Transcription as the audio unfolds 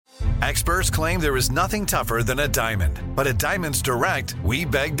Experts claim there is nothing tougher than a diamond. But at Diamonds Direct, we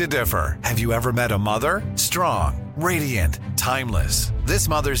beg to differ. Have you ever met a mother? Strong, radiant, timeless. This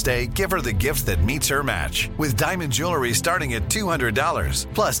Mother's Day, give her the gift that meets her match. With diamond jewelry starting at $200.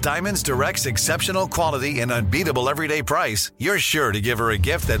 Plus Diamonds Direct's exceptional quality and unbeatable everyday price, you're sure to give her a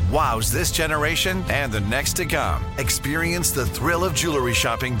gift that wows this generation and the next to come. Experience the thrill of jewelry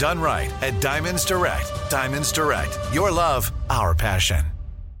shopping done right at Diamonds Direct. Diamonds Direct. Your love, our passion.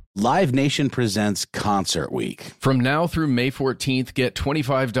 Live Nation presents Concert Week. From now through May 14th, get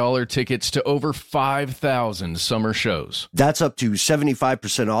 $25 tickets to over 5,000 summer shows. That's up to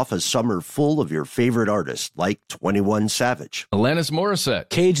 75% off a summer full of your favorite artists, like 21 Savage, Alanis Morissette,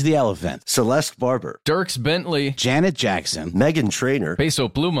 Cage the Elephant, Celeste Barber, Dierks Bentley, Janet Jackson, Meghan Trainor, Peso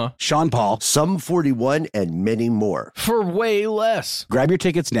Pluma, Sean Paul, Sum 41, and many more. for way less. Grab your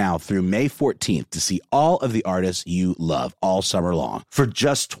tickets now through May 14th to see all of the artists you love all summer long. For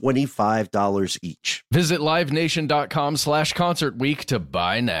just $25 each. Visit livenation.com/Concert Week to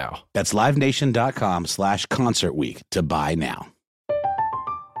buy now. That's livenation.com/Concert Week to buy now.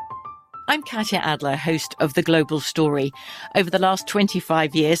 I'm Katya Adler, host of The Global Story. Over the last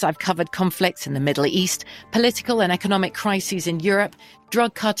 25 years, I've covered conflicts in the Middle East, political and economic crises in Europe,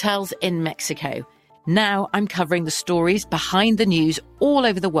 drug cartels in Mexico. Now I'm covering the stories behind the news all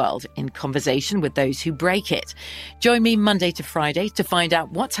over the world in conversation with those who break it. Join me Monday to Friday to find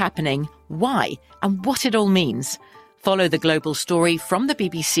out what's happening, why, and what it all means. Follow The Global Story from the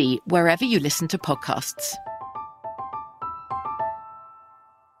BBC wherever you listen to podcasts.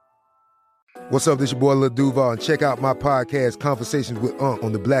 What's up, this your boy Lil Duval, and check out my podcast, Conversations with Unc,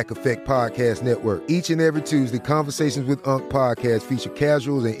 on the Black Effect Podcast Network. Each and every Tuesday, Conversations with Unc podcast feature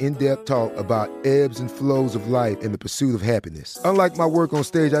casuals and in-depth talk about ebbs and flows of life and the pursuit of happiness. Unlike my work on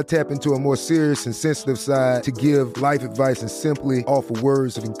stage, I tap into a more serious and sensitive side to give life advice and simply offer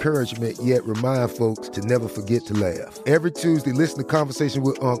words of encouragement, yet remind folks to never forget to laugh. Every Tuesday, listen to Conversation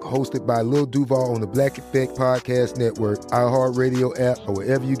with Unc, hosted by Lil Duval on the Black Effect Podcast Network, iHeartRadio app, or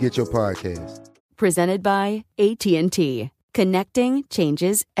wherever you get your podcasts. Presented by AT&T. Connecting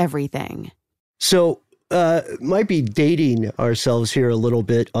changes everything. So, might be dating ourselves here a little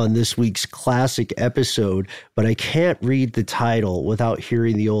bit on this week's classic episode, but I can't read the title without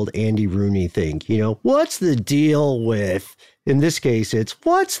hearing the old Andy Rooney thing. You know, what's the deal with, in this case, it's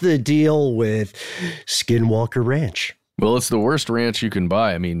what's the deal with Skinwalker Ranch? Well, it's the worst ranch you can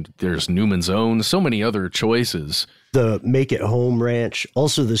buy. I mean, there's Newman's Own, so many other choices. The Make It Home Ranch,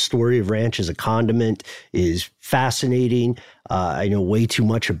 also the story of ranch as a condiment, is fascinating. I know way too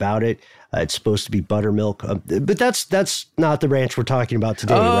much about it. It's supposed to be buttermilk, but that's not the ranch we're talking about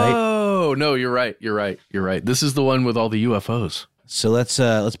today, right? Oh, no, you're right. This is the one with all the UFOs. So let's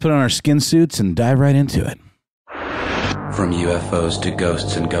put on our skin suits and dive right into it. From UFOs to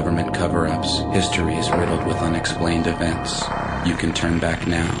ghosts and government cover-ups, history is riddled with unexplained events. You can turn back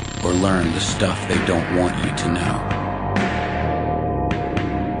now or learn the stuff they don't want you to know.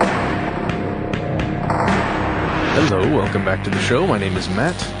 Hello, welcome back to the show. My name is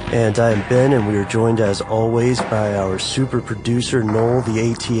Matt. And I'm Ben, and we are joined as always by our super producer, Noel,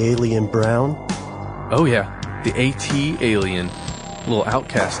 the AT Alien Brown. Oh yeah, the AT Alien. A little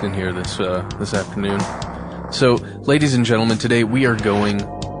outcast in here this afternoon. So, ladies and gentlemen, today we are going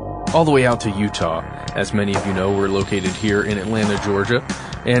all the way out to Utah. As many of you know, we're located here in Atlanta, Georgia.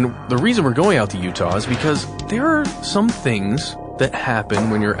 And the reason we're going out to Utah is because there are some things that happen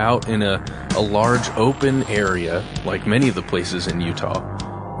when you're out in a large open area, like many of the places in Utah,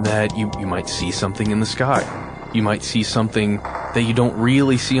 that you might see something in the sky. You might see something that you don't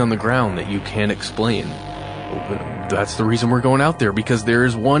really see on the ground that you can't explain. That's the reason we're going out there, because there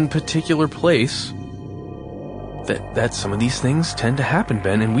is one particular place that some of these things tend to happen,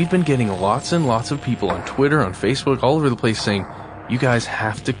 Ben, and we've been getting lots and lots of people on Twitter, on Facebook, all over the place saying, you guys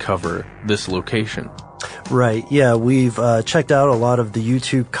have to cover this location. Right. Yeah, we've checked out a lot of the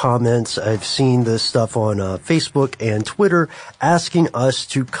YouTube comments. I've seen this stuff on Facebook and Twitter asking us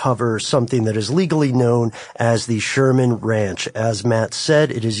to cover something that is legally known as the Sherman Ranch. As Matt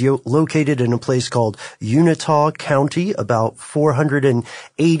said, it is located in a place called Unitah County, about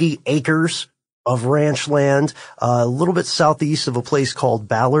 480 acres of ranch land, a little bit southeast of a place called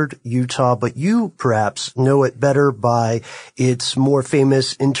Ballard, Utah, but you perhaps know it better by its more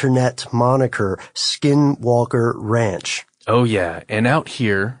famous internet moniker, Skinwalker Ranch. Oh yeah, and out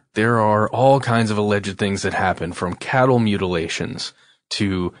here, there are all kinds of alleged things that happen, from cattle mutilations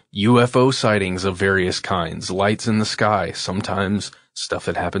to UFO sightings of various kinds, lights in the sky, sometimes stuff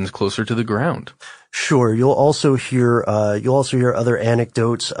that happens closer to the ground. Sure. You'll also hear other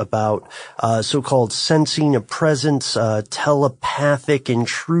anecdotes about, so-called sensing a presence, telepathic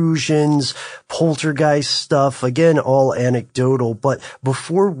intrusions, poltergeist stuff. Again, all anecdotal. But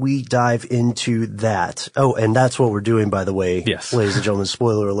before we dive into that, and that's what we're doing, by the way. Yes. Ladies and gentlemen,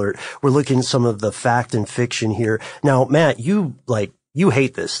 spoiler alert. We're looking at some of the fact and fiction here. Now, Matt, you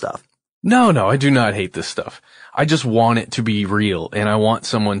hate this stuff. No, I do not hate this stuff. I just want it to be real, and I want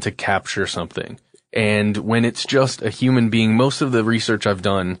someone to capture something. And when it's just a human being, most of the research I've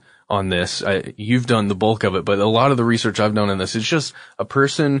done on this, you've done the bulk of it, but a lot of the research I've done on this is just a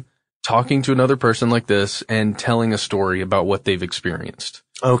person talking to another person like this and telling a story about what they've experienced.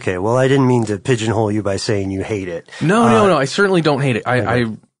 Okay, well, I didn't mean to pigeonhole you by saying you hate it. No, I certainly don't hate it.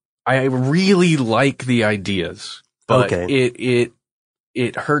 I really like the ideas, but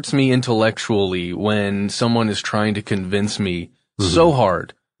it hurts me intellectually when someone is trying to convince me so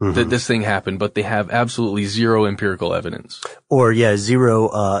hard that this thing happened, but they have absolutely zero empirical evidence. Or,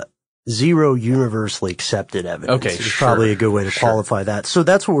 zero universally accepted evidence. Okay, is probably a good way to qualify that. So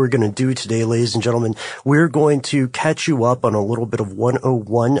that's what we're going to do today, ladies and gentlemen. We're going to catch you up on a little bit of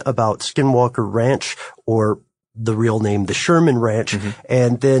 101 about Skinwalker Ranch, or the real name, the Sherman Ranch,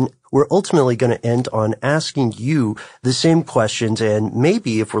 and then we're ultimately going to end on asking you the same questions, and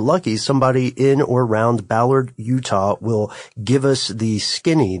maybe, if we're lucky, somebody in or around Ballard, Utah will give us the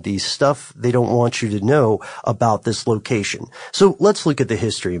stuff they don't want you to know about this location. So let's look at the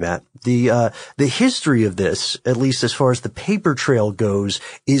history, Matt. The history of this, at least as far as the paper trail goes,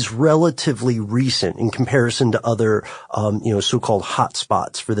 is relatively recent in comparison to other, so-called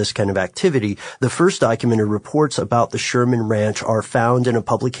hotspots for this kind of activity. The first documented reports about the Sherman Ranch are found in a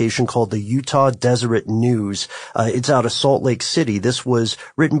publication called the Utah Deseret News. It's out of Salt Lake City. This was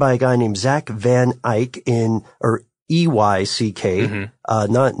written by a guy named Zach Van Eyck EYCK,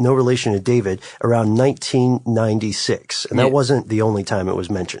 no relation to David, around 1996. And that wasn't the only time it was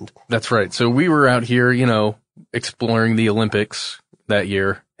mentioned. That's right. So we were out here, exploring the Olympics that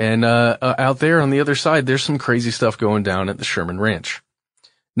year. And out there on the other side, there's some crazy stuff going down at the Sherman Ranch.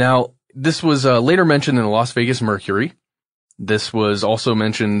 Now, this was later mentioned in the Las Vegas Mercury. This was also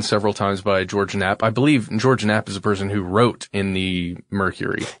mentioned several times by George Knapp. I believe George Knapp is a person who wrote in the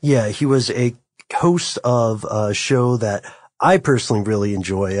Mercury. Yeah, he was a host of a show that I personally really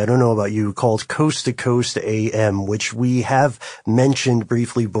enjoy. I don't know about you, called Coast to Coast AM, which we have mentioned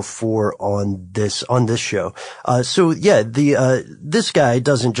briefly before on this show. This guy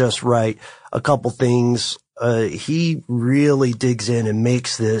doesn't just write a couple things. He really digs in and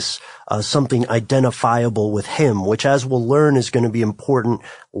makes this something identifiable with him, which, as we'll learn, is going to be important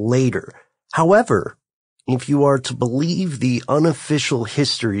later. However, if you are to believe the unofficial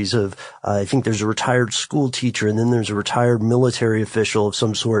histories of, I think there's a retired school teacher and then there's a retired military official of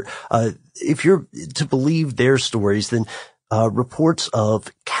some sort, if you're to believe their stories, then reports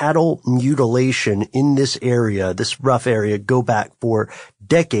of cattle mutilation in this area, this rough area, go back for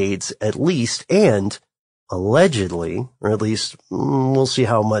decades at least, and allegedly, or at least we'll see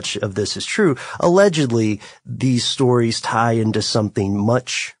how much of this is true, allegedly these stories tie into something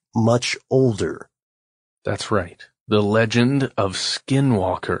much, much older. That's right. The legend of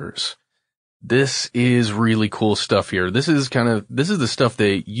skinwalkers. This is really cool stuff here. This is the stuff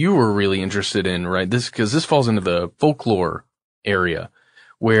that you were really interested in, right? Because this falls into the folklore area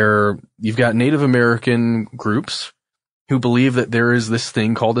where you've got Native American groups who believe that there is this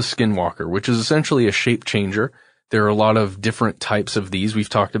thing called a skinwalker, which is essentially a shape changer. There are a lot of different types of these. We've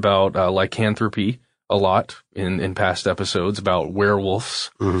talked about lycanthropy a lot in past episodes about werewolves.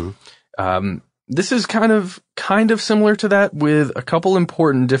 This is kind of similar to that with a couple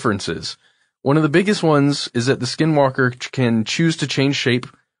important differences. One of the biggest ones is that the skinwalker can choose to change shape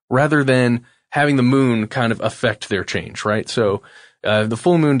rather than having the moon kind of affect their change, right? So the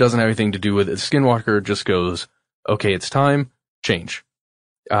full moon doesn't have anything to do with it. The skinwalker just goes, okay, it's time, change.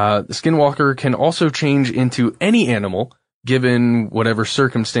 The skinwalker can also change into any animal given whatever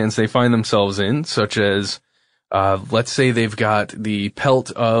circumstance they find themselves in, such as, let's say they've got the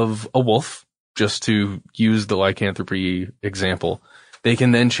pelt of a wolf, just to use the lycanthropy example. They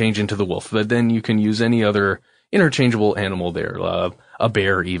can then change into the wolf, but then you can use any other interchangeable animal there, a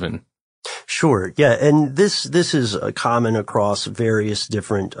bear even. Sure. Yeah. And this is common across various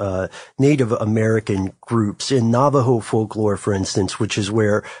different, Native American groups. In Navajo folklore, for instance, which is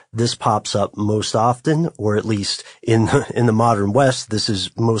where this pops up most often, or at least in the modern West, this is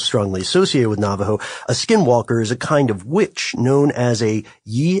most strongly associated with Navajo. A skinwalker is a kind of witch known as a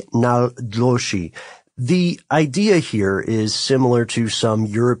Yinaldoshi. The idea here is similar to some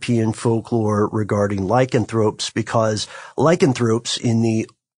European folklore regarding lycanthropes, because lycanthropes in the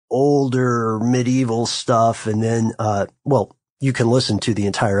older medieval stuff, and then, you can listen to the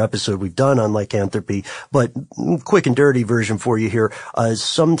entire episode we've done on lycanthropy, but quick and dirty version for you here.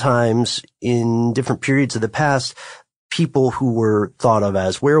 Sometimes in different periods of the past, people who were thought of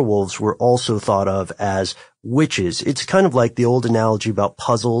as werewolves were also thought of as witches. It's kind of like the old analogy about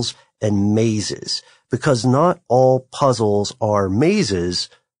puzzles and mazes, because not all puzzles are mazes,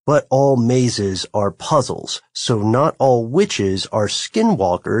 but all mazes are puzzles. So not all witches are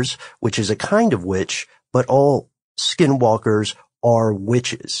skinwalkers, which is a kind of witch, but all skinwalkers are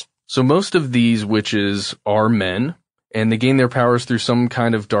witches. So most of these witches are men, and they gain their powers through some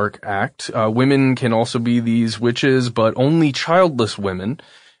kind of dark act. Women can also be these witches, but only childless women,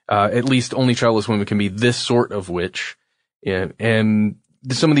 at least only childless women can be this sort of witch. And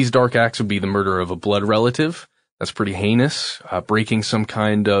some of these dark acts would be the murder of a blood relative. That's pretty heinous. Breaking some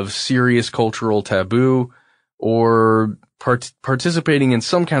kind of serious cultural taboo, or participating in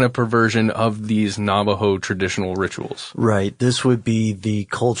some kind of perversion of these Navajo traditional rituals. Right. This would be the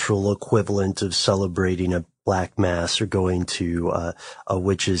cultural equivalent of celebrating a black mass or going to a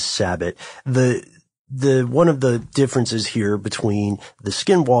witch's sabbat. One of the differences here between the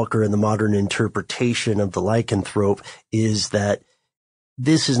skinwalker and the modern interpretation of the lycanthrope is that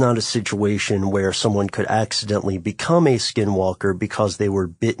this is not a situation where someone could accidentally become a skinwalker because they were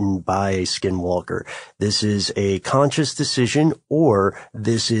bitten by a skinwalker. This is a conscious decision, or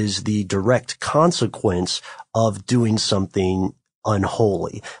this is the direct consequence of doing something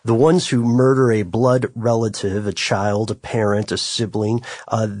unholy. The ones who murder a blood relative, a child, a parent, a sibling,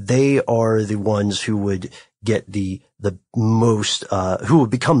 they are the ones who would get the most, who would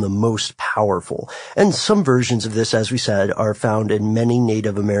become the most powerful. And some versions of this, as we said, are found in many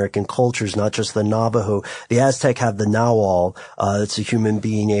Native American cultures, not just the Navajo. The Aztec have the Nahual. It's a human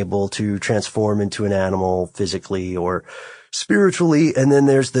being able to transform into an animal physically or spiritually. And then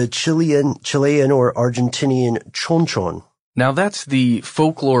there's the Chilean or Argentinian Chonchon. Now that's the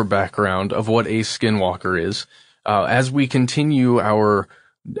folklore background of what a skinwalker is. As we continue our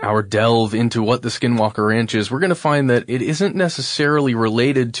delve into what the Skinwalker Ranch is, we're going to find that it isn't necessarily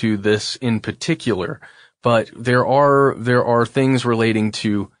related to this in particular, but there are things relating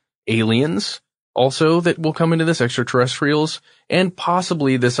to aliens also that will come into this, extraterrestrials, and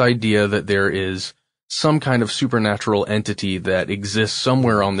possibly this idea that there is some kind of supernatural entity that exists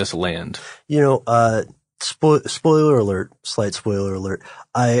somewhere on this land. Spoiler alert, slight spoiler alert.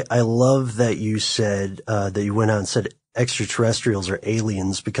 I love that you said, that you went out and said extraterrestrials or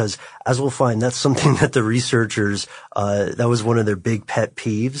aliens, because as we'll find, that's something that the researchers, that was one of their big pet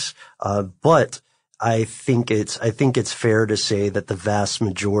peeves. But I think it's fair to say that the vast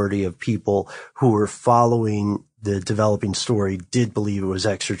majority of people who were following the developing story did believe it was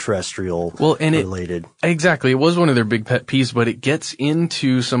extraterrestrial related. Exactly. It was one of their big pet peeves, but it gets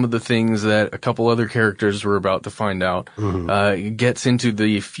into some of the things that a couple other characters were about to find out. Mm-hmm. It gets into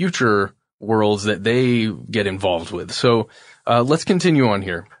the future worlds that they get involved with. So let's continue on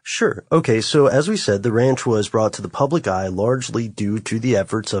here. Sure. Okay, so as we said, the ranch was brought to the public eye largely due to the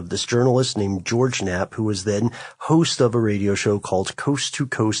efforts of this journalist named George Knapp, who was then host of a radio show called Coast to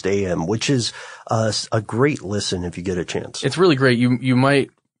Coast AM, which is a great listen if you get a chance. It's really great. You might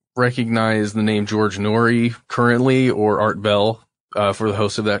recognize the name George Norrie currently, or Art Bell for the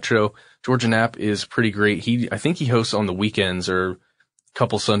host of that show. George Knapp is pretty great. I think he hosts on the weekends or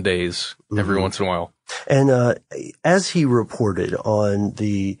couple Sundays every once in a while. And as he reported on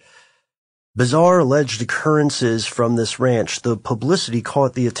the bizarre alleged occurrences from this ranch, the publicity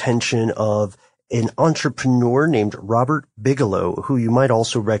caught the attention of an entrepreneur named Robert Bigelow, who you might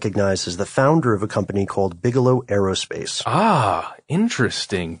also recognize as the founder of a company called Bigelow Aerospace. Ah,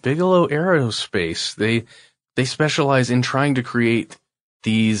 interesting. Bigelow Aerospace. They specialize in trying to create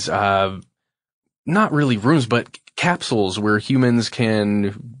these, not really rooms, but capsules where humans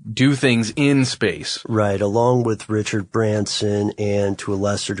can do things in space. Right, along with Richard Branson and to a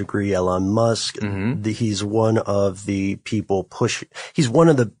lesser degree Elon Musk. Mm-hmm. He's one of the people he's one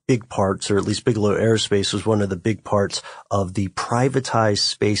of the big parts, or at least Bigelow Aerospace was one of the big parts of the privatized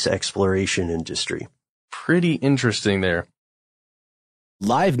space exploration industry. Pretty interesting there.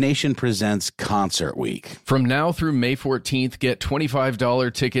 Live Nation presents Concert Week. From now through May 14th, get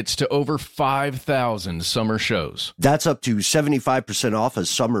 $25 tickets to over 5,000 summer shows. That's up to 75% off a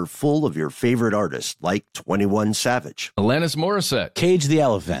summer full of your favorite artists like 21 Savage, Alanis Morissette, Cage the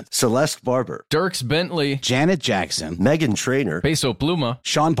Elephant, Celeste Barber, Dierks Bentley, Janet Jackson, Meghan Trainor, Peso Pluma,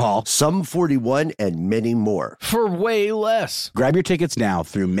 Sean Paul, Sum 41, and many more. for way less. Grab your tickets now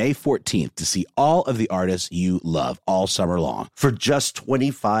through May 14th to see all of the artists you love all summer long. For just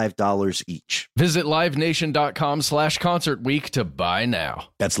 $25 each. Visit livenation.com/concert week to buy now.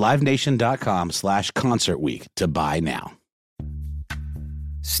 That's livenation.com/concert week to buy now.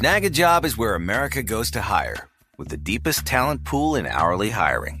 Snag a Job is where America goes to hire, with the deepest talent pool in hourly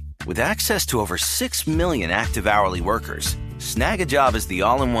hiring. With access to over 6 million active hourly workers, Snag a Job is the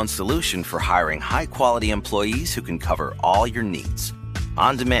all-in-one solution for hiring high-quality employees who can cover all your needs.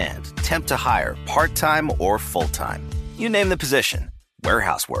 On demand, temp to hire, part-time or full-time. You name the position.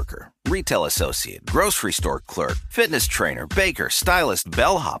 Warehouse worker, retail associate, grocery store clerk, fitness trainer, baker, stylist,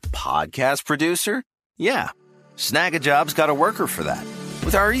 bellhop, podcast producer. Yeah, Snag a Job's got a worker for that.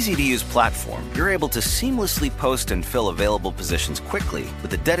 With our easy-to-use platform, you're able to seamlessly post and fill available positions quickly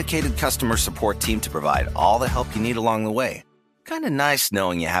with a dedicated customer support team to provide all the help you need along the way. Kind of nice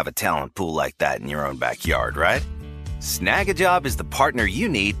knowing you have a talent pool like that in your own backyard, right? Snag a Job is the partner you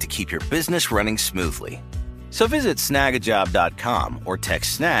need to keep your business running smoothly. So visit snagajob.com or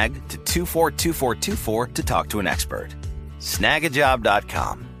text snag to 242424 to talk to an expert.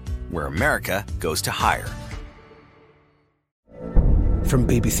 Snagajob.com, where America goes to hire. From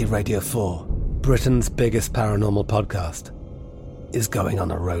BBC Radio 4, Britain's biggest paranormal podcast is going on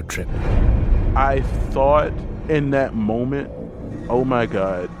a road trip. I thought in that moment, oh my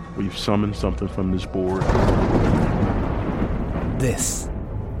God, we've summoned something from this board. This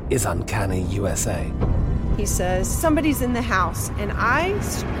is Uncanny USA. He says, somebody's in the house, and I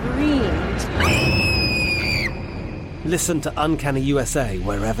screamed. Listen to Uncanny USA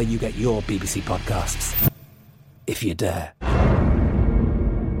wherever you get your BBC podcasts, if you dare.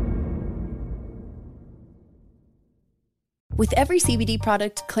 With every CBD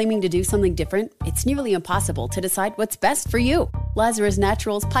product claiming to do something different, it's nearly impossible to decide what's best for you. Lazarus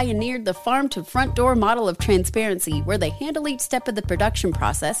Naturals pioneered the farm-to-front-door model of transparency, where they handle each step of the production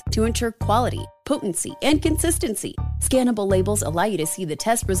process to ensure quality, potency, and consistency. Scannable labels allow you to see the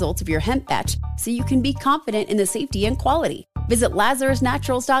test results of your hemp batch, so you can be confident in the safety and quality. Visit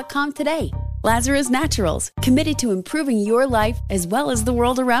LazarusNaturals.com today. Lazarus Naturals, committed to improving your life as well as the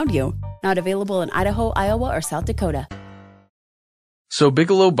world around you. Not available in Idaho, Iowa, or South Dakota. So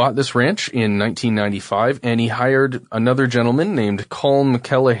Bigelow bought this ranch in 1995, and he hired another gentleman named Colm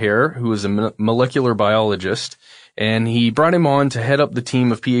Kelleher, who was a molecular biologist, and he brought him on to head up the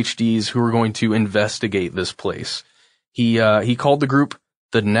team of PhDs who were going to investigate this place. He called the group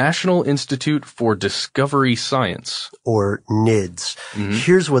the National Institute for Discovery Science. Or NIDS. Mm-hmm.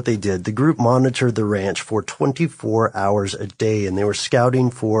 Here's what they did. The group monitored the ranch for 24 hours a day, and they were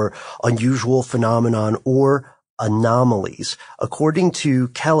scouting for unusual phenomenon or anomalies. According to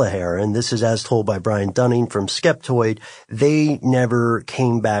Kelleher, and this is as told by Brian Dunning from Skeptoid, they never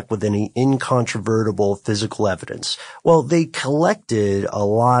came back with any incontrovertible physical evidence. Well, they collected a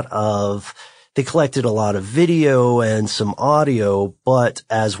lot of video and some audio, but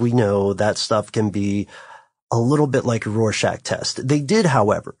as we know, that stuff can be a little bit like a Rorschach test. They did,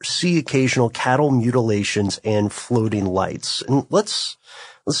 however, see occasional cattle mutilations and floating lights. And let's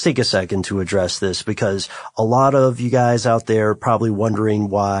take a second to address this, because a lot of you guys out there are probably wondering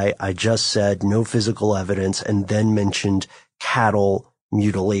why I just said no physical evidence and then mentioned cattle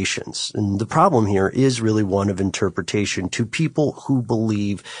mutilations. And the problem here is really one of interpretation. To people who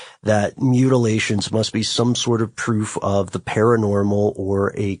believe that mutilations must be some sort of proof of the paranormal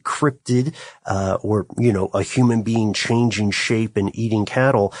or a cryptid, or, a human being changing shape and eating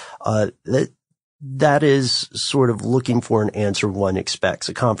cattle, that is sort of looking for an answer one expects,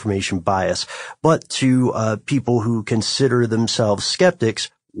 a confirmation bias. But to people who consider themselves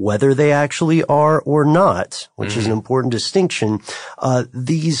skeptics, whether they actually are or not, which is an important distinction,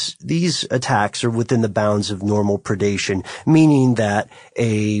 these attacks are within the bounds of normal predation, meaning that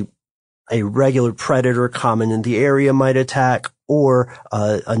a regular predator common in the area might attack, or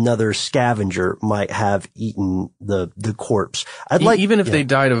another scavenger might have eaten the corpse. Even if they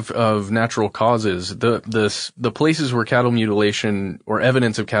died of natural causes, the places where cattle mutilation or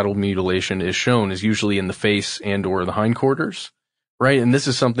evidence of cattle mutilation is shown is usually in the face and or the hindquarters, right? And this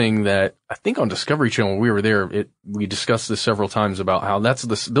is something that I think on Discovery Channel when we were there, we discussed this several times about how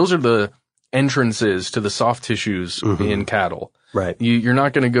those are the entrances to the soft tissues in cattle. Right. You're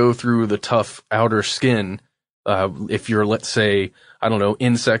not going to go through the tough outer skin If you're, let's say, I don't know,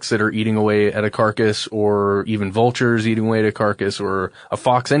 insects that are eating away at a carcass, or even vultures eating away at a carcass, or a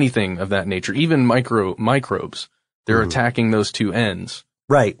fox, anything of that nature, even microbes, they're attacking those two ends.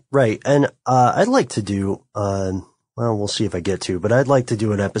 Right. And, I'd like to do, well, we'll see if I get to, but I'd like to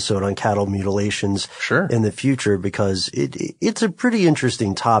do an episode on cattle mutilations in the future, because it's a pretty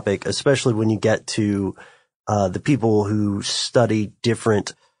interesting topic, especially when you get to, the people who study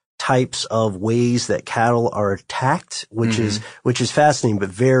different types of ways that cattle are attacked, which is fascinating, but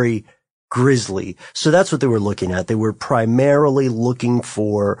very grisly. So that's what they were looking at. They were primarily looking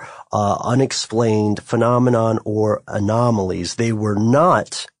for unexplained phenomenon or anomalies. They were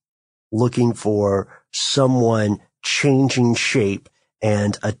not looking for someone changing shape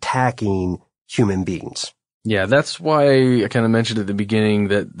and attacking human beings. Yeah, that's why I kind of mentioned at the beginning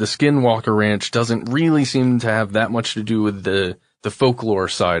that the Skinwalker Ranch doesn't really seem to have that much to do with the folklore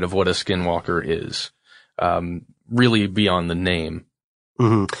side of what a skinwalker is, really beyond the name.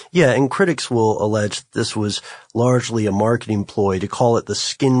 Yeah, and critics will allege this was largely a marketing ploy to call it the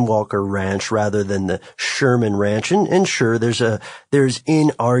Skinwalker Ranch rather than the Sherman Ranch. And sure, there's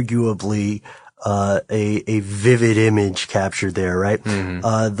inarguably a vivid image captured there, right?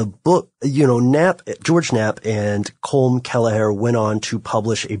 The book, George Knapp and Colm Kelleher went on to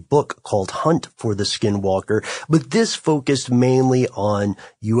publish a book called Hunt for the Skinwalker, but this focused mainly on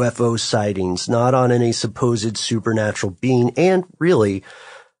UFO sightings, not on any supposed supernatural being. And really,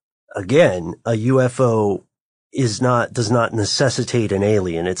 again, a UFO does not necessitate an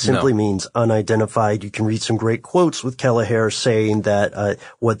alien. It simply means unidentified. You can read some great quotes with Kelleher saying that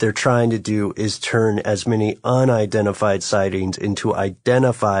what they're trying to do is turn as many unidentified sightings into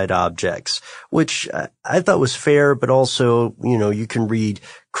identified objects, which I thought was fair, but also, you can read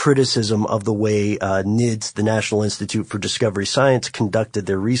criticism of the way NIDS, the National Institute for Discovery Science, conducted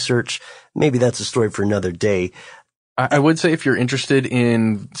their research. Maybe that's a story for another day. I would say if you're interested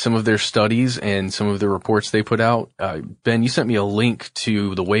in some of their studies and some of the reports they put out, Ben, you sent me a link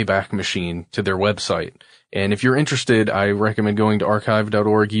to the Wayback Machine, to their website. And if you're interested, I recommend going to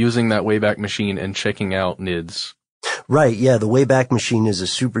archive.org, using that Wayback Machine, and checking out NIDS. Right, yeah, the Wayback Machine is a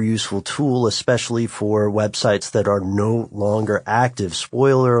super useful tool, especially for websites that are no longer active.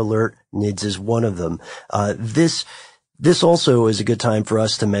 Spoiler alert, NIDS is one of them. This also is a good time for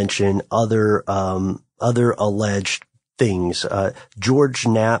us to mention other alleged things. George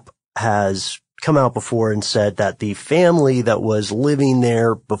Knapp has come out before and said that the family that was living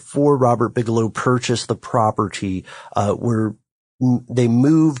there before Robert Bigelow purchased the property, they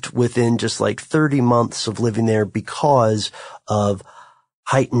moved within just like 30 months of living there because of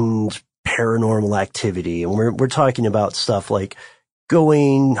heightened paranormal activity. And we're talking about stuff like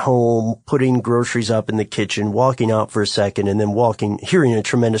going home, putting groceries up in the kitchen, walking out for a second, and then hearing a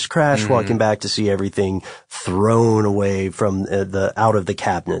tremendous crash, walking back to see everything thrown away from out of the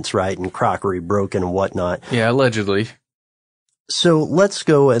cabinets, right? And crockery broken and whatnot. Yeah, allegedly. So let's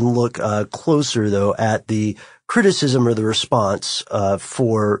go and look closer, though, at the criticism or the response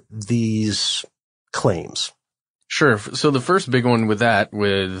for these claims. Sure. So the first big one with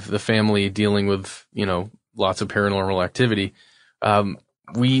the family dealing with, lots of paranormal activity,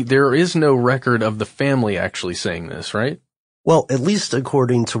 there is no record of the family actually saying this, right? Well, at least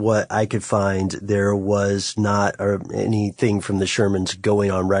according to what I could find, there was not anything from the Shermans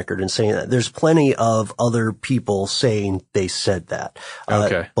going on record and saying that. There's plenty of other people saying they said that.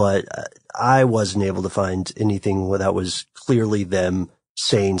 Okay. But I wasn't able to find anything that was clearly them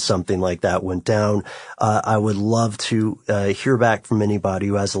saying something like that went down. I would love to hear back from anybody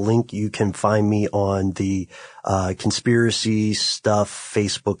who has a link. You can find me on the Conspiracy Stuff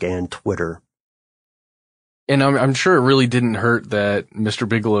Facebook and Twitter. And I'm sure it really didn't hurt that Mr.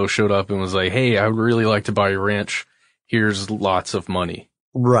 Bigelow showed up and was like, hey, I would really like to buy your ranch. Here's lots of money.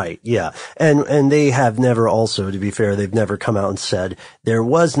 Right, yeah. And they have never also, to be fair, they've never come out and said, there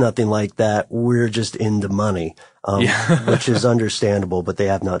was nothing like that, we're just into money, which is understandable, but they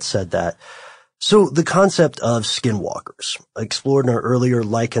have not said that. So the concept of skinwalkers, explored in our earlier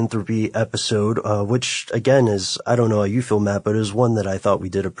lycanthropy episode, which again is, I don't know how you feel, Matt, but it was one that I thought we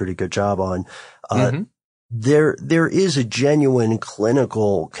did a pretty good job on. There is a genuine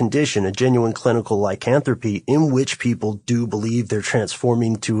clinical condition, a genuine clinical lycanthropy in which people do believe they're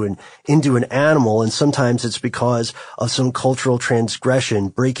transforming into an animal. And sometimes it's because of some cultural transgression,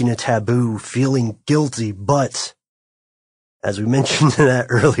 breaking a taboo, feeling guilty. But as we mentioned in that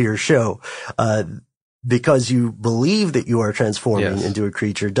earlier show, because you believe that you are transforming into a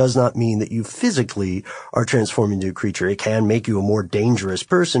creature does not mean that you physically are transforming into a creature. It can make you a more dangerous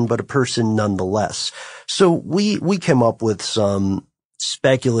person, but a person nonetheless. So we came up with some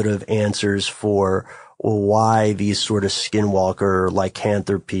speculative answers for why these sort of skinwalker,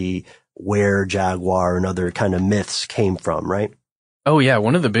 lycanthropy, were-jaguar, and other kind of myths came from, right? Oh yeah,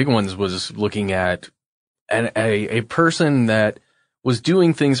 one of the big ones was looking at a person that was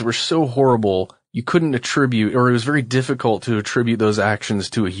doing things that were so horrible you couldn't attribute, or it was very difficult to attribute those actions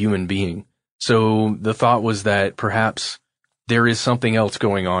to a human being. So the thought was that perhaps there is something else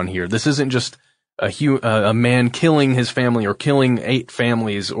going on here. This isn't just a man killing his family or killing 8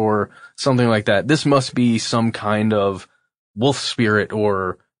 families or something like that. This must be some kind of wolf spirit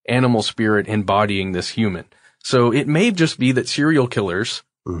or animal spirit embodying this human. So it may just be that serial killers,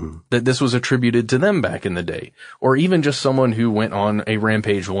 that this was attributed to them back in the day, or even just someone who went on a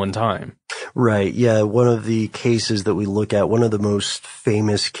rampage one time. Right. Yeah. One of the cases that we look at, one of the most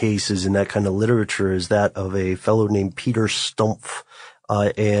famous cases in that kind of literature is that of a fellow named Peter Stumpf.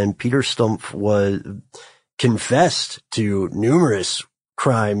 And Peter Stumpf was confessed to numerous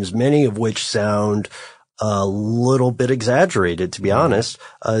crimes, many of which sound a little bit exaggerated, to be honest.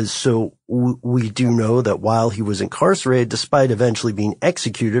 So we do know that while he was incarcerated, despite eventually being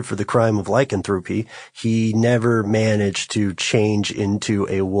executed for the crime of lycanthropy, he never managed to change into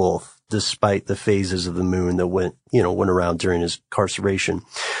a wolf, despite the phases of the moon that went around during his incarceration.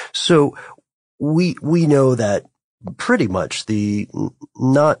 So we know that pretty much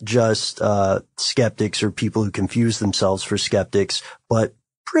not just skeptics or people who confuse themselves for skeptics, but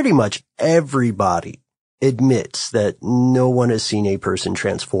pretty much everybody admits that no one has seen a person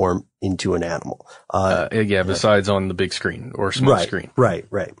transform into an animal. Besides on the big screen or small screen. Right.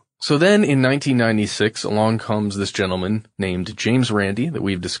 So then in 1996, along comes this gentleman named James Randi that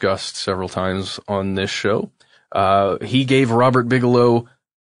we've discussed several times on this show. He gave Robert Bigelow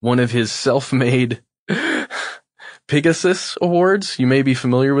one of his self-made Pegasus Awards. You may be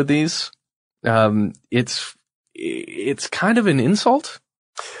familiar with these. It's kind of an insult.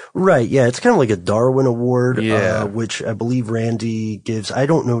 Right, yeah, it's kind of like a Darwin Award, which I believe Randi gives. I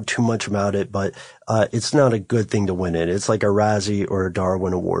don't know too much about it, but it's not a good thing to win it. It's like a Razzie or a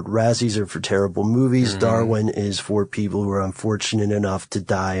Darwin Award. Razzies are for terrible movies. Darwin is for people who are unfortunate enough to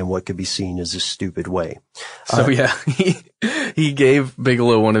die in what could be seen as a stupid way. So he gave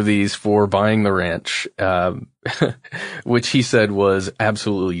Bigelow one of these for buying the ranch, which he said was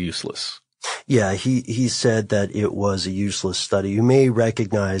absolutely useless. Yeah, he said that it was a useless study. You may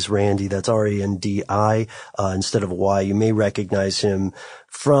recognize Randi, that's R-A-N-D-I, instead of a Y. You may recognize him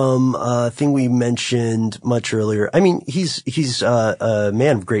from a thing we mentioned much earlier. I mean, he's a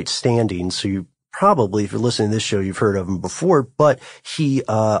man of great standing, so you probably, if you're listening to this show, you've heard of him before, but he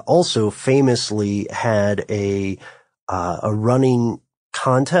also famously had a running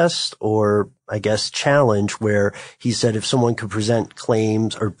contest, or I guess challenge, where he said if someone could present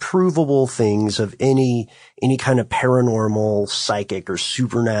claims or provable things of any kind of paranormal, psychic, or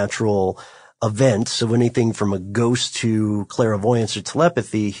supernatural events, so anything from a ghost to clairvoyance or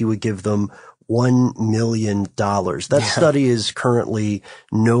telepathy, he would give them $1 million. That study is currently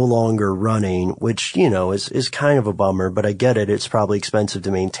no longer running, which, is kind of a bummer, but I get it. It's probably expensive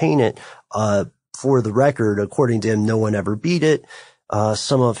to maintain it. For the record, according to him, no one ever beat it.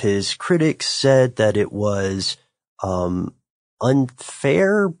 Some of his critics said that it was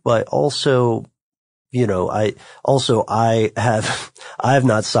unfair, but also, I have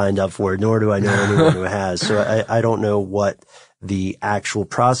not signed up for it, nor do I know anyone who has. So I don't know what the actual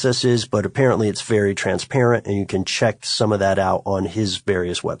process is, but apparently it's very transparent, and you can check some of that out on his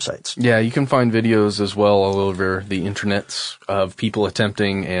various websites. Yeah, you can find videos as well all over the internets of people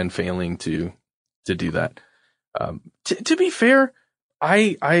attempting and failing to do that. To be fair,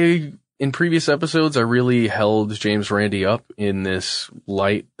 I in previous episodes, I really held James Randi up in this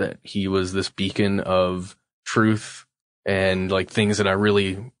light that he was this beacon of truth and like things that I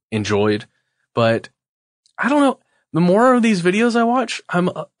really enjoyed. But I don't know. The more of these videos I watch, I'm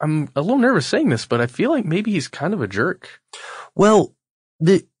a little nervous saying this, but I feel like maybe he's kind of a jerk. Well,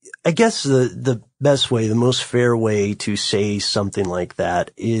 I guess the best way, the most fair way to say something like that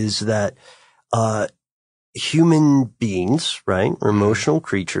is that, human beings, right, are emotional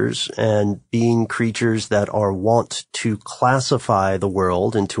creatures, and being creatures that are wont to classify the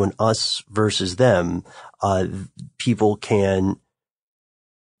world into an us versus them, people can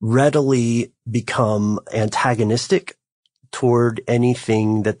readily become antagonistic toward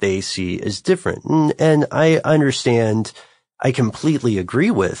anything that they see as different. And I understand, I completely agree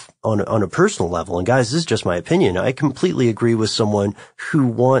with on a personal level. And guys, this is just my opinion. I completely agree with someone who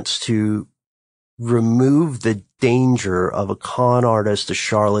wants to remove the danger of a con artist, a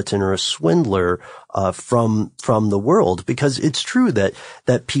charlatan, or a swindler from the world, because it's true that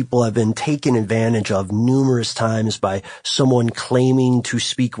people have been taken advantage of numerous times by someone claiming to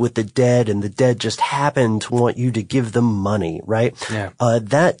speak with the dead, and the dead just happen to want you to give them money, right? Yeah.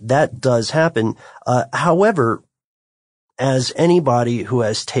 That does happen. However, as anybody who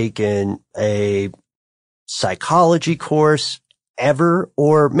has taken a psychology course ever,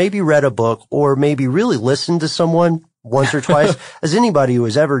 or maybe read a book, or maybe really listened to someone once or twice, as anybody who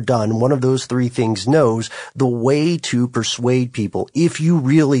has ever done one of those three things knows, the way to persuade people, if you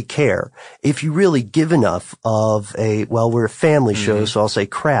really care, if you really give enough of we're a family show, so I'll say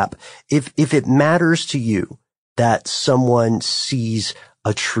crap, if it matters to you that someone sees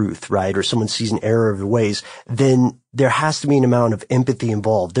a truth, right? Or someone sees an error of the ways, then there has to be an amount of empathy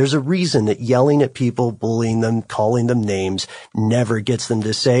involved. There's a reason that yelling at people, bullying them, calling them names never gets them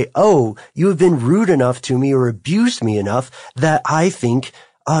to say, oh, you have been rude enough to me or abused me enough that I think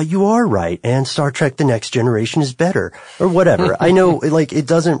you are right, and Star Trek The Next Generation is better, or whatever. I know, it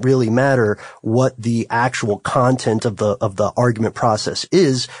doesn't really matter what the actual content of the argument process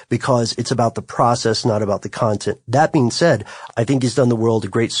is, because it's about the process, not about the content. That being said, I think he's done the world a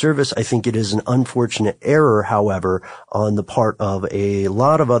great service. I think it is an unfortunate error, however, on the part of a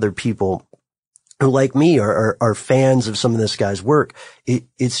lot of other people who, like me, are fans of some of this guy's work.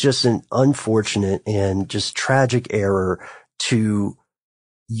 It's just an unfortunate and just tragic error to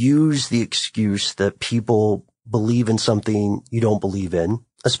use the excuse that people believe in something you don't believe in,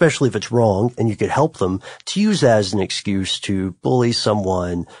 especially if it's wrong and you could help them, to use that as an excuse to bully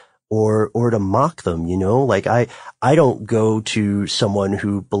someone or to mock them, I don't go to someone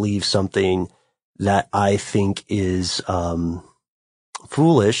who believes something that I think is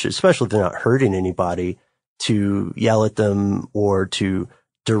foolish, especially if they're not hurting anybody, to yell at them or to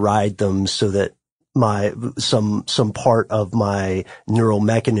deride them so that some part of my neural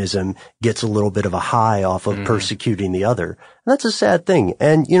mechanism gets a little bit of a high off of persecuting the other. And that's a sad thing.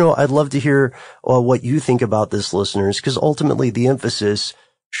 And, I'd love to hear what you think about this, listeners, because ultimately the emphasis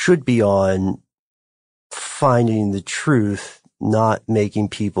should be on finding the truth, not making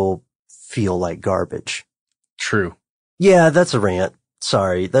people feel like garbage. True. Yeah, that's a rant.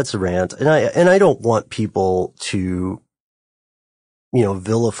 Sorry, that's a rant. And I don't want people to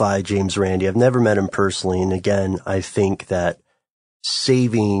vilify James Randi. I've never met him personally. And again, I think that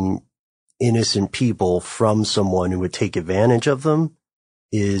saving innocent people from someone who would take advantage of them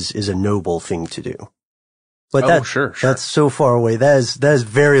is a noble thing to do. But sure. That's so far away. That has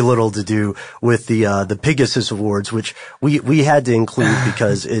very little to do with the Pegasus Awards, which we had to include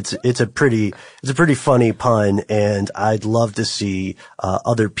because it's a pretty funny pun, and I'd love to see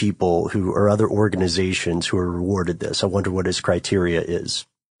other people or other organizations who are rewarded this. I wonder what his criteria is.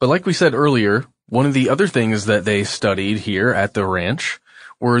 But like we said earlier, one of the other things that they studied here at the ranch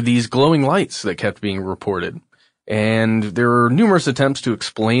were these glowing lights that kept being reported. And there are numerous attempts to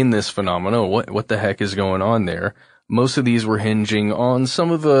explain this phenomena, what the heck is going on there. Most of these were hinging on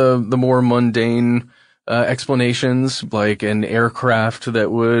some of the more mundane explanations, like an aircraft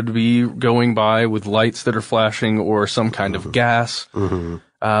that would be going by with lights that are flashing, or some kind of gas. We've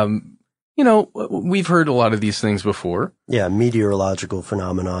heard a lot of these things before. Yeah, meteorological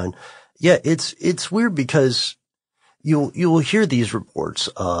phenomenon. Yeah, it's weird because you'll hear these reports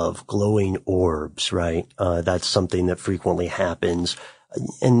of glowing orbs, right? That's something that frequently happens.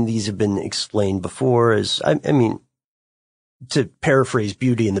 And these have been explained before as, I mean, to paraphrase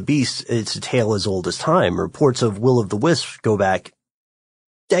Beauty and the Beast, it's a tale as old as time. Reports of Will of the Wisp go back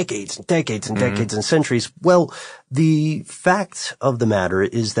decades and decades and decades and centuries. Well, the fact of the matter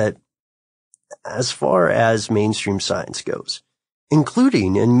is that as far as mainstream science goes,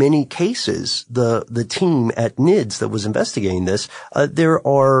 including in many cases the team at NIDS that was investigating this, there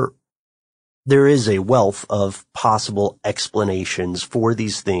is a wealth of possible explanations for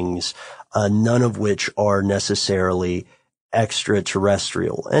these things, none of which are necessarily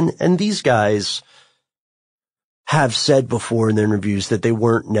extraterrestrial. And these guys have said before in their interviews that they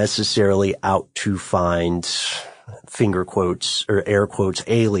weren't necessarily out to find finger quotes or air quotes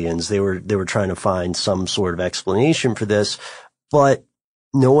aliens. They were trying to find some sort of explanation for this. But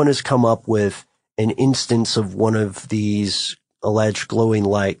no one has come up with an instance of one of these alleged glowing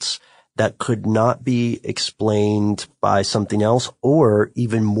lights that could not be explained by something else, or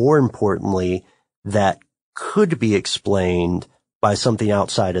even more importantly, that could be explained by something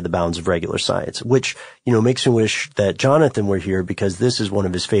outside of the bounds of regular science, which, makes me wish that Jonathan were here, because this is one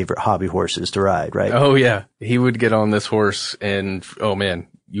of his favorite hobby horses to ride, right? Oh, yeah. He would get on this horse and, oh man,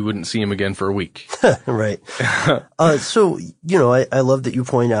 you wouldn't see him again for a week. Right. So, I love that you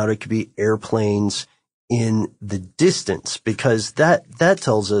point out it could be airplanes in the distance, because that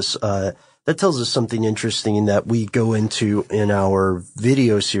tells us something interesting that we go into in our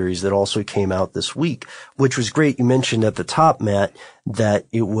video series that also came out this week, which was great. You mentioned at the top, Matt, that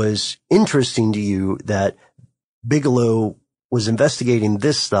it was interesting to you that Bigelow was investigating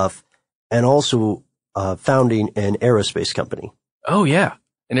this stuff and also founding an aerospace company. Oh, yeah.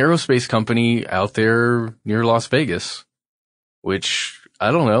 An aerospace company out there near Las Vegas, which,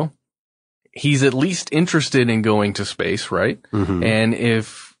 I don't know. He's at least interested in going to space, right? Mm-hmm. And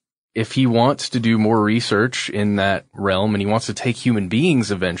if he wants to do more research in that realm and he wants to take human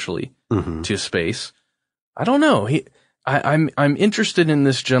beings eventually to space, I don't know. I'm interested in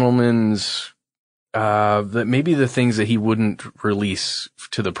this gentleman's that maybe the things that he wouldn't release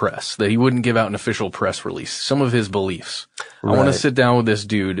to the press, that he wouldn't give out an official press release, some of his beliefs. Right. I want to sit down with this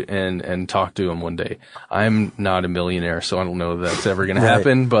dude and talk to him one day. I'm not a millionaire, so I don't know if that's ever going to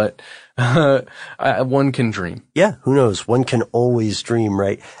happen, but one can dream. Yeah, who knows? One can always dream,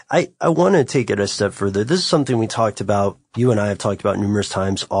 right? I want to take it a step further. This is something we talked about, you and I have talked about numerous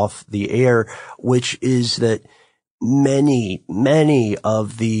times off the air, which is that many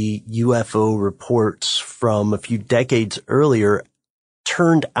of the UFO reports from a few decades earlier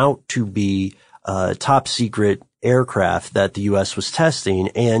turned out to be top secret aircraft that the U.S. was testing.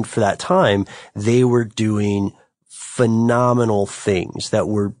 And for that time, they were doing phenomenal things that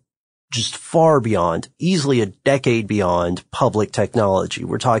were just far beyond, easily a decade beyond public technology.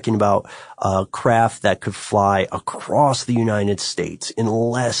 We're talking about a craft that could fly across the United States in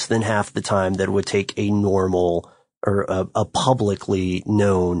less than half the time that it would take a normal or a publicly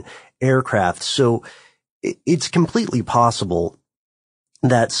known aircraft. So it's completely possible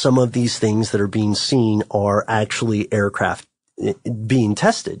that some of these things that are being seen are actually aircraft being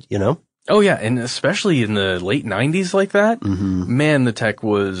tested, Oh yeah, and especially in the late 90s like that, man, the tech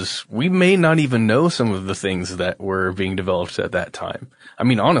we may not even know some of the things that were being developed at that time. I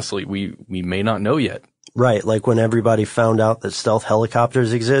mean, honestly, we may not know yet. Right, like when everybody found out that stealth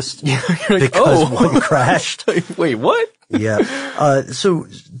helicopters exist because one crashed. Wait, what? Yeah. So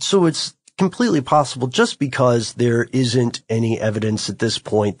it's completely possible. Just because there isn't any evidence at this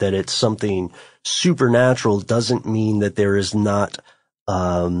point that it's something supernatural doesn't mean that there's not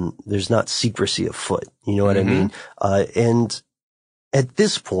secrecy afoot. You know what I mean? And at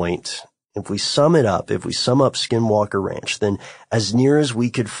this point, if we sum up Skinwalker Ranch, then as near as we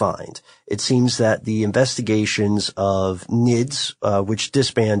could find, it seems that the investigations of NIDS, which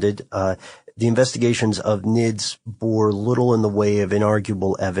disbanded, the investigations of NIDS bore little in the way of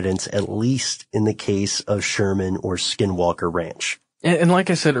inarguable evidence, at least in the case of Sherman or Skinwalker Ranch. And like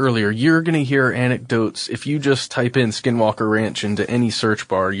I said earlier, you're going to hear anecdotes. If you just type in Skinwalker Ranch into any search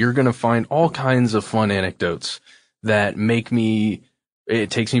bar, you're going to find all kinds of fun anecdotes that it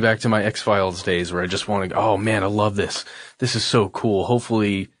takes me back to my X-Files days where I just want to go, oh man, I love this. This is so cool.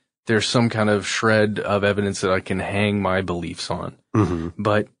 Hopefully there's some kind of shred of evidence that I can hang my beliefs on.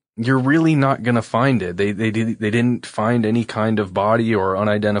 But you're really not going to find it. They didn't find any kind of body or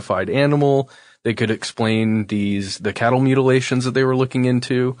unidentified animal. They could explain the cattle mutilations that they were looking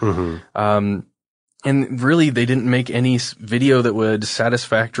into. And really they didn't make any video that would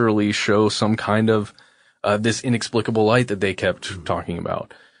satisfactorily show some kind of this inexplicable light that they kept talking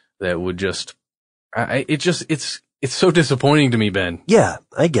about. That would it's so disappointing to me, Ben. Yeah,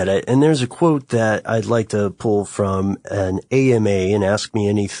 I get it. And there's a quote that I'd like to pull from an AMA and Ask Me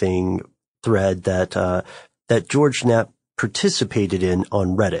Anything thread that George Knapp participated in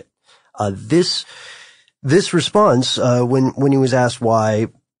on Reddit. This response, when he was asked why,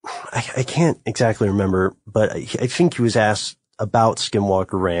 I can't exactly remember, but I think he was asked about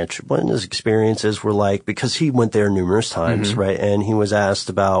Skinwalker Ranch, what his experiences were like, because he went there numerous times, right? And he was asked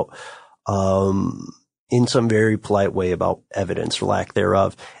about, in some very polite way, about evidence or lack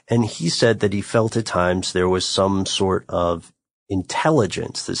thereof. And he said that he felt at times there was some sort of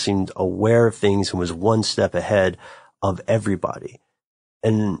intelligence that seemed aware of things and was one step ahead of everybody.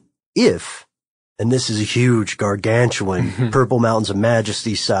 And this is a huge, gargantuan, Purple Mountains of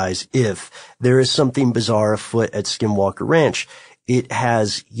Majesty size, if there is something bizarre afoot at Skinwalker Ranch, it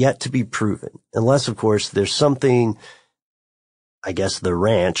has yet to be proven. Unless, of course, there's something, I guess the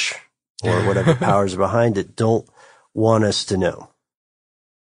ranch, or whatever powers are behind it, don't want us to know.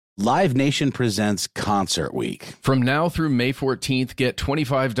 Live Nation presents Concert Week. From now through May 14th, get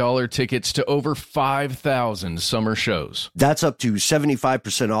 $25 tickets to over 5,000 summer shows. That's up to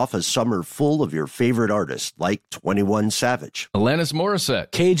 75% off a summer full of your favorite artists like 21 Savage, Alanis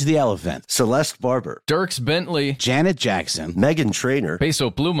Morissette, Cage the Elephant, Celeste Barber, Dierks Bentley, Janet Jackson, Meghan Trainor,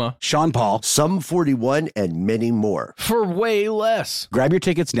 Peso Pluma, Sean Paul, Sum 41, and many more. For way less. Grab your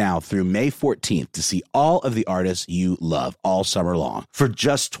tickets now through May 14th to see all of the artists you love all summer long for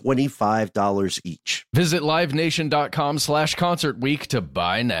just $25 each. Visit livenation.com/Concert Week to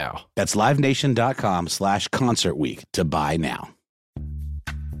buy now. That's livenation.com/Concert Week to buy now.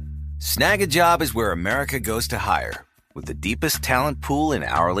 Snag a Job is where America goes to hire, with the deepest talent pool in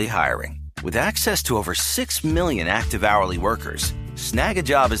hourly hiring. With access to over 6 million active hourly workers, Snag a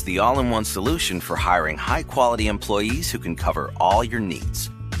Job is the all-in-one solution for hiring high-quality employees who can cover all your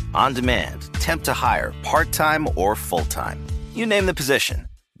needs. On demand, temp to hire, part-time or full-time. You name the position.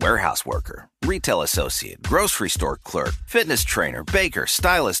 Warehouse worker, retail associate, grocery store clerk, fitness trainer, baker,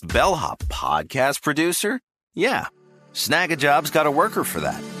 stylist, bellhop, podcast producer. Yeah, Snag a Job's got a worker for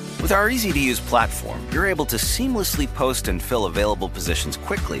that. With our easy-to-use platform, you're able to seamlessly post and fill available positions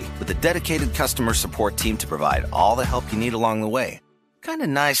quickly with a dedicated customer support team to provide all the help you need along the way. Kind of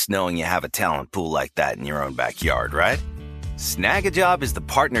nice knowing you have a talent pool like that in your own backyard, right? Snag a Job is the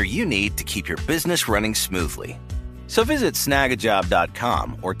partner you need to keep your business running smoothly. So visit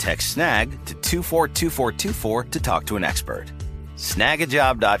snagajob.com or text snag to 242424 to talk to an expert.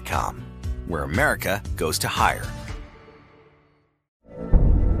 Snagajob.com, where America goes to hire.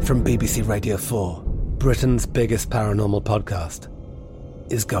 From BBC Radio 4, Britain's biggest paranormal podcast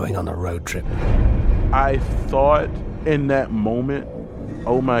is going on a road trip. I thought in that moment,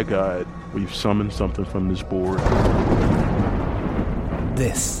 oh my God, we've summoned something from this board.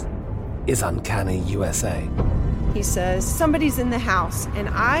 This is Uncanny USA. He says, somebody's in the house, and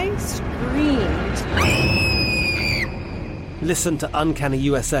I screamed. Listen to Uncanny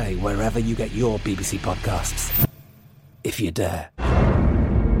USA wherever you get your BBC podcasts, if you dare.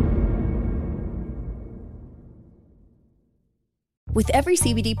 With every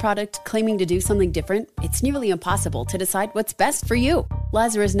CBD product claiming to do something different, it's nearly impossible to decide what's best for you.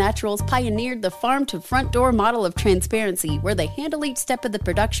 Lazarus Naturals pioneered the farm-to-front-door model of transparency, where they handle each step of the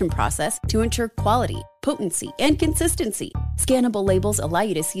production process to ensure quality, potency, and consistency. Scannable labels allow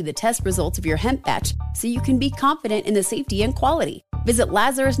you to see the test results of your hemp batch, so you can be confident in the safety and quality. Visit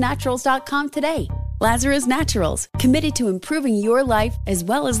LazarusNaturals.com today. Lazarus Naturals, committed to improving your life as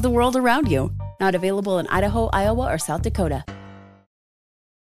well as the world around you. Not available in Idaho, Iowa, or South Dakota.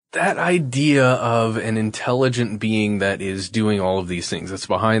 That idea of an intelligent being that is doing all of these things, that's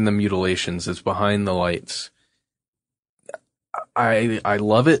behind the mutilations, that's behind the lights. I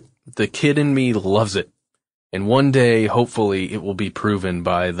love it. The kid in me loves it. And one day, hopefully, it will be proven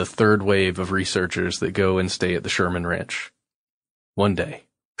by the third wave of researchers that go and stay at the Sherman Ranch. One day.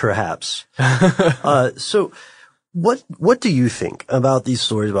 Perhaps. So what do you think about these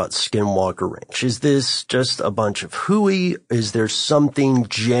stories about Skinwalker Ranch? Is this just a bunch of hooey? Is there something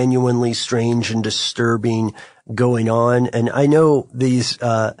genuinely strange and disturbing going on? And I know this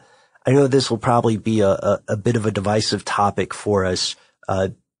will probably be a bit of a divisive topic for us,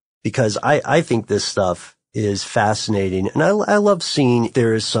 because I think this stuff is fascinating, and I love seeing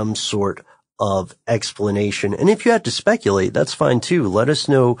there is some sort of explanation. And if you had to speculate, that's fine too. Let us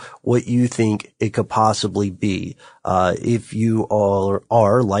know what you think it could possibly be. If you all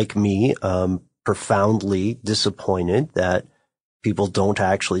are like me, profoundly disappointed that people don't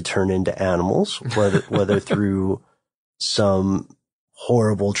actually turn into animals, whether through some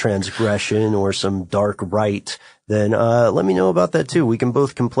horrible transgression or some dark rite, then let me know about that too. We can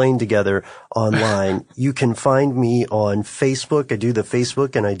both complain together online. You can find me on Facebook. I do the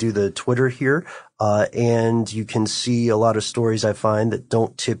Facebook and I do the Twitter here. And you can see a lot of stories I find that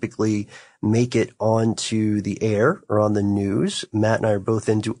don't typically make it onto the air or on the news. Matt and I are both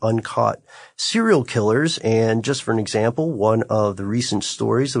into uncaught serial killers. And just for an example, one of the recent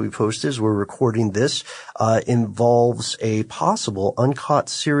stories that we posted as we're recording this, involves a possible uncaught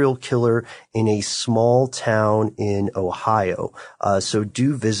serial killer in a small town in Ohio. So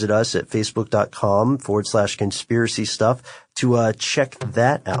do visit us at facebook.com/conspiracy stuff to, check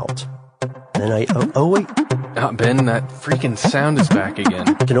that out. And wait. Ben, that freaking sound is back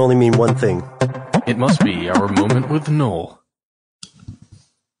again. It can only mean one thing. It must be our moment with Noel.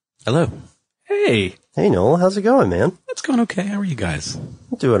 Hello. Hey. Hey, Noel. How's it going, man? It's going okay. How are you guys?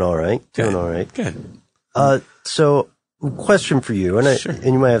 Doing all right. Good. Doing all right. Good. So, question for you, and Sure. and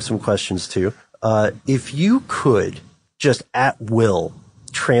you might have some questions too. If you could just at will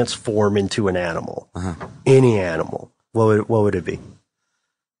transform into an animal, any animal, what would it be?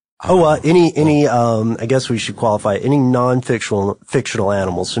 I guess we should qualify any fictional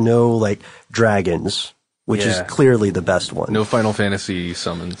animals. So no, like, dragons, which is clearly the best one. No Final Fantasy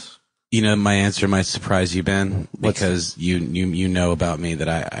summons. You know, my answer might surprise you, Ben, because you know about me that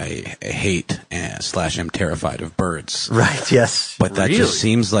I hate / am terrified of birds. Right, yes. But that just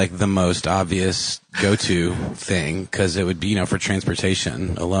seems like the most obvious go-to thing, because it would be, for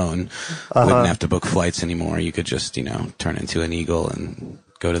transportation alone. Wouldn't have to book flights anymore. You could just, turn into an eagle and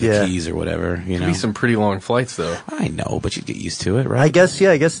go to the Keys or whatever, Could be some pretty long flights, though. I know, but you'd get used to it, right? I guess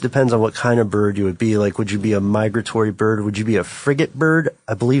it depends on what kind of bird you would be. Like, would you be a migratory bird? Would you be a frigate bird?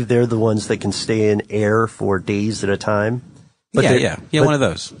 I believe they're the ones that can stay in air for days at a time. But one of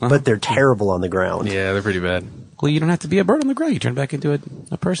those. But they're terrible on the ground. Yeah, they're pretty bad. Well, you don't have to be a bird on the ground. You turn back into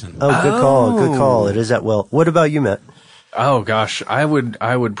a person. Oh, good call. It is that well. What about you, Matt? Oh gosh, I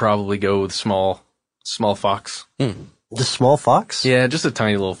would probably go with small fox. The small fox? Yeah, just a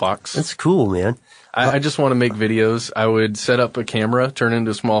tiny little fox. That's cool, man. I just want to make videos. I would set up a camera, turn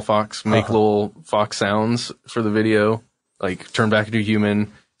into a small fox, make little fox sounds for the video, like turn back into a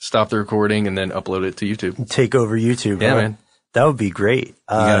human, stop the recording, and then upload it to YouTube. Take over YouTube. Yeah, man. That would be great. You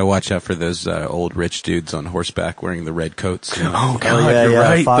gotta watch out for those old rich dudes on horseback wearing the red coats. Oh God, you're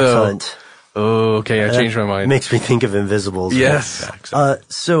right, fox though. hunt. Oh, okay, I changed my mind. Makes me think of Invisibles. Yes.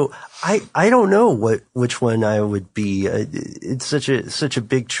 So I don't know which one I would be. It's such a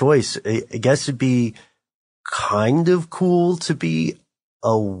big choice. I guess it'd be kind of cool to be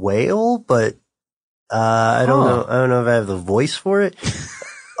a whale, but I don't know. I don't know if I have the voice for it.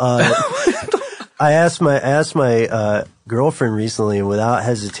 I asked my girlfriend recently, and without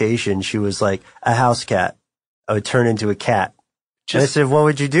hesitation, she was like, a house cat. I would turn into a cat. And I said, what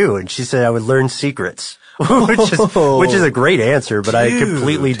would you do? And she said, I would learn secrets, which is a great answer, but I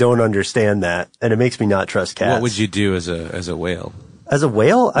completely don't understand that. And it makes me not trust cats. What would you do as a whale? As a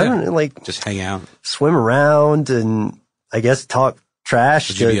whale? I don't know, like, just hang out, swim around, and I guess talk trash.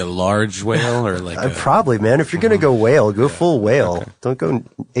 Would you be a large whale or like probably, man. If you're going to go whale, go full whale. Okay. Don't go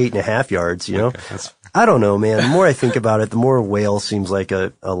 8.5 yards, you know? Okay, I don't know, man. The more I think about it, the more whale seems like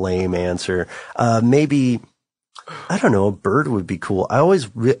a lame answer. Maybe, I don't know, a bird would be cool. I always,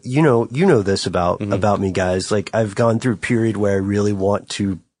 you know this about me, guys. Like, I've gone through a period where I really want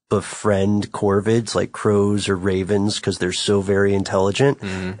to befriend corvids, like crows or ravens, because they're so very intelligent,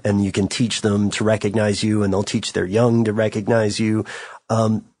 and you can teach them to recognize you, and they'll teach their young to recognize you.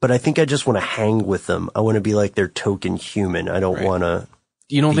 But I think I just want to hang with them. I want to be like their token human. I don't want to.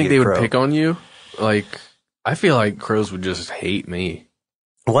 You don't think they would pick on you? Like, I feel like crows would just hate me.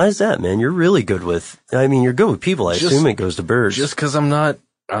 Why is that, man? You're really good with, you're good with people. I assume it goes to birds. Just because I'm not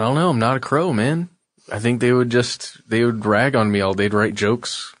a crow, man. I think they would rag on me all day. They'd write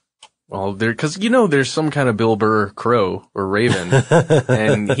jokes all there. Cause there's some kind of Bill Burr crow or raven,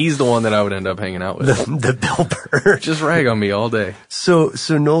 and he's the one that I would end up hanging out with. The Bill Burr. Just rag on me all day. So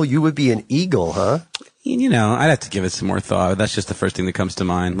Noel, you would be an eagle, huh? I'd have to give it some more thought. That's just the first thing that comes to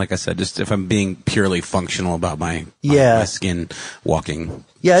mind. Like I said, just if I'm being purely functional about my skin walking.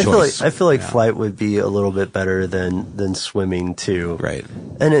 Yeah, I feel like flight would be a little bit better than swimming too. Right.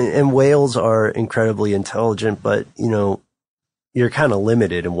 And whales are incredibly intelligent, but you're kind of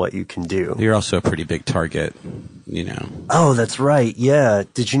limited in what you can do. You're also a pretty big target, Oh, that's right. Yeah.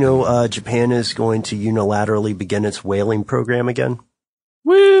 Did you know Japan is going to unilaterally begin its whaling program again?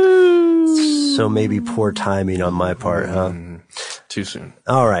 Woo! So maybe poor timing on my part, huh? Too soon.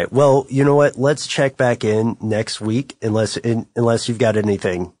 All right. Well, you know what? Let's check back in next week, unless you've got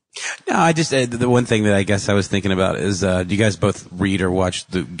anything. No, I just the one thing that I guess I was thinking about is do you guys both read or watch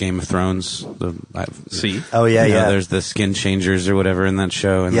the Game of Thrones? See? Oh yeah, yeah. There's the skin changers or whatever in that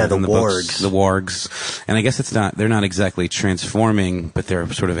show, and the wargs. The wargs, and I guess they're not exactly transforming, but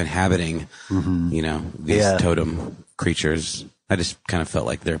they're sort of inhabiting, these totem creatures. I just kind of felt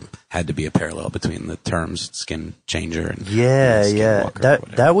like there had to be a parallel between the terms skin changer and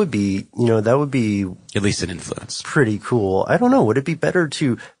skinwalker. That would be at least an influence. Pretty cool. I don't know. Would it be better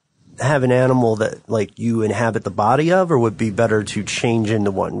to have an animal that like you inhabit the body of, or would it be better to change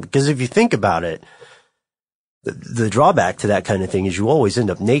into one? Because if you think about it, the drawback to that kind of thing is you always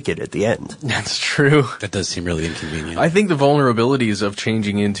end up naked at the end. That's true. That does seem really inconvenient. I think the vulnerabilities of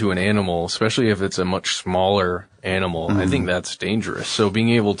changing into an animal, especially if it's a much smaller animal, I think that's dangerous. So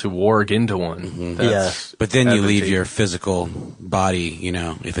being able to warg into one, that's but then you leave your physical body,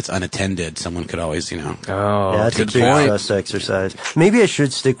 if it's unattended, someone could always, Oh, that's a big trust exercise. Maybe I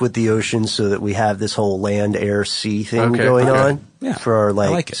should stick with the ocean so that we have this whole land, air, sea thing going on for our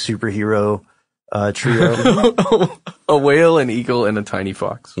superhero trio. A whale, an eagle, and a tiny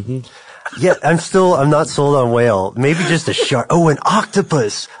fox. Yeah, I'm not sold on whale. Maybe just a shark. Oh, an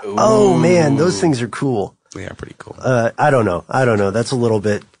octopus. Ooh. Oh man, those things are cool. Yeah, pretty cool. I don't know. That's a little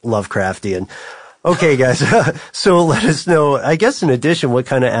bit Lovecraftian. Okay, guys. So let us know, I guess in addition, what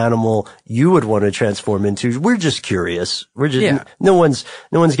kind of animal you would want to transform into. We're just curious. No one's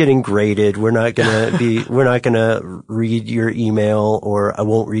getting graded. We're not gonna read your email, or I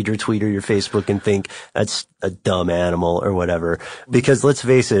won't read your tweet or your Facebook and think that's a dumb animal or whatever. Because let's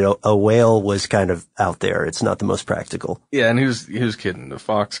face it, a whale was kind of out there. It's not the most practical. Yeah, and who's kidding? The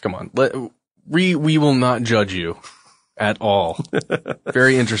fox, come on. We will not judge you at all.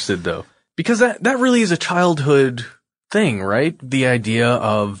 Very interested though. Because that really is a childhood thing, right? The idea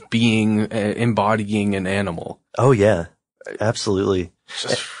of embodying an animal. Oh yeah, absolutely.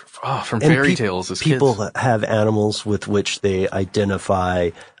 Just from fairy tales as people kids. Have animals with which they identify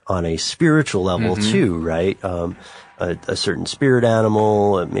on a spiritual level too, right? A certain spirit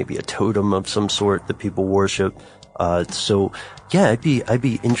animal, maybe a totem of some sort that people worship. So yeah, I'd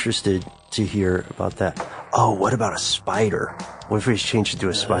be interested to hear about that. Oh, what about a spider? What if we changed it to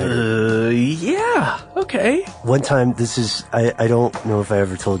a spider? Yeah, okay. One time, I don't know if I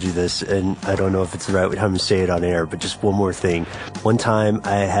ever told you this, and I don't know if it's the right time to say it on air, but just one more thing. One time,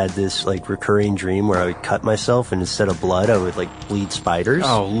 I had this, recurring dream where I would cut myself, and instead of blood, I would, bleed spiders.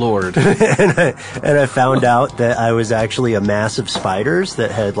 Oh, Lord. and I found out that I was actually a mass of spiders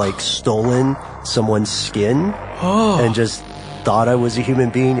that had, stolen someone's skin and just thought I was a human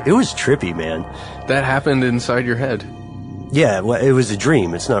being. It was trippy, man. That happened inside your head. Yeah, well, it was a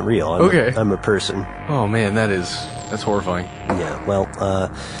dream. It's not real. I'm a person. Oh man, that's horrifying. Yeah, well,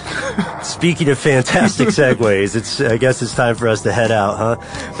 speaking of fantastic segues, I guess it's time for us to head out, huh?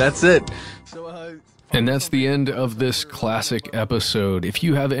 That's it. And that's the end of this classic episode. If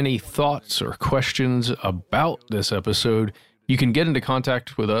you have any thoughts or questions about this episode, you can get into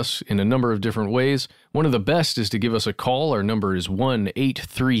contact with us in a number of different ways. One of the best is to give us a call. Our number is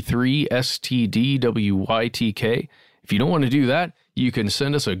 1-833-STDWYTK. If you don't want to do that, you can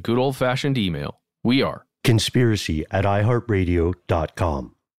send us a good old-fashioned email. We are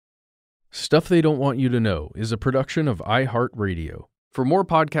conspiracy@iheartradio.com. Stuff They Don't Want You to Know is a production of iHeartRadio. For more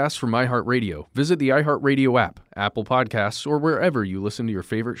podcasts from iHeartRadio, visit the iHeartRadio app, Apple Podcasts, or wherever you listen to your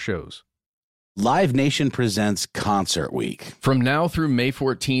favorite shows. Live Nation presents Concert Week. From now through May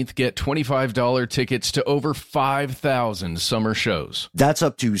 14th, get $25 tickets to over 5,000 summer shows. That's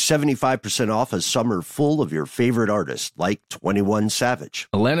up to 75% off a summer full of your favorite artists, like 21 Savage,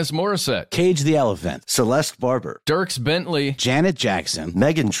 Alanis Morissette, Cage the Elephant, Celeste Barber, Dierks Bentley, Janet Jackson,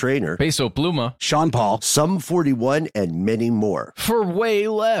 Meghan Trainor, Peso Pluma, Sean Paul, Sum 41, and many more. For way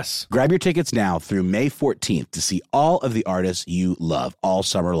less. Grab your tickets now through May 14th to see all of the artists you love all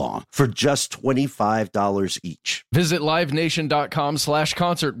summer long. For just $25 each. Visit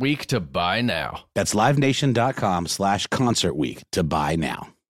livenation.com/Concert Week to buy now. That's livenation.com/Concert Week to buy now.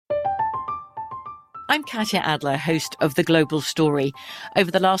 I'm Katya Adler, host of The Global Story. Over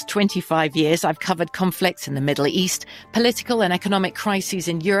the last 25 years, I've covered conflicts in the Middle East, political and economic crises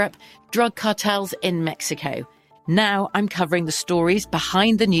in Europe, drug cartels in Mexico. Now I'm covering the stories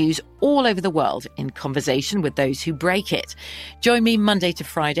behind the news all over the world in conversation with those who break it. Join me Monday to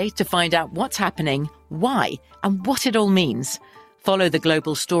Friday to find out what's happening, why, and what it all means. Follow The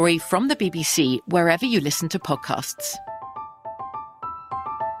Global Story from the BBC wherever you listen to podcasts.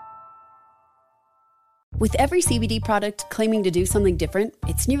 With every CBD product claiming to do something different,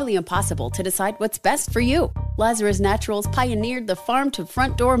 it's nearly impossible to decide what's best for you. Lazarus Naturals pioneered the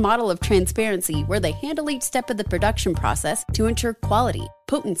farm-to-front-door model of transparency, where they handle each step of the production process to ensure quality,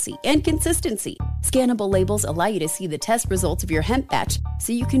 potency, and consistency. Scannable labels allow you to see the test results of your hemp batch,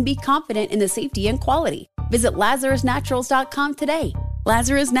 so you can be confident in the safety and quality. Visit LazarusNaturals.com today.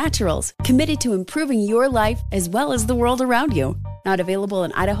 Lazarus Naturals, committed to improving your life as well as the world around you. Not available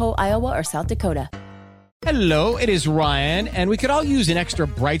in Idaho, Iowa, or South Dakota. Hello, it is Ryan, and we could all use an extra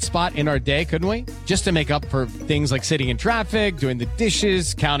bright spot in our day, couldn't we? Just to make up for things like sitting in traffic, doing the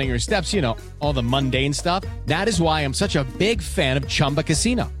dishes, counting your steps, all the mundane stuff. That is why I'm such a big fan of Chumba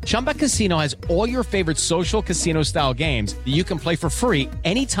Casino. Chumba Casino has all your favorite social casino-style games that you can play for free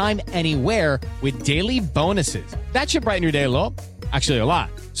anytime, anywhere with daily bonuses. That should brighten your day a little. Actually, a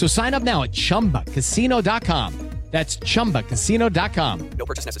lot. So sign up now at ChumbaCasino.com. That's ChumbaCasino.com. No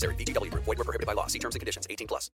purchase necessary. VGW Group. Void where prohibited by law. See terms and conditions. 18+.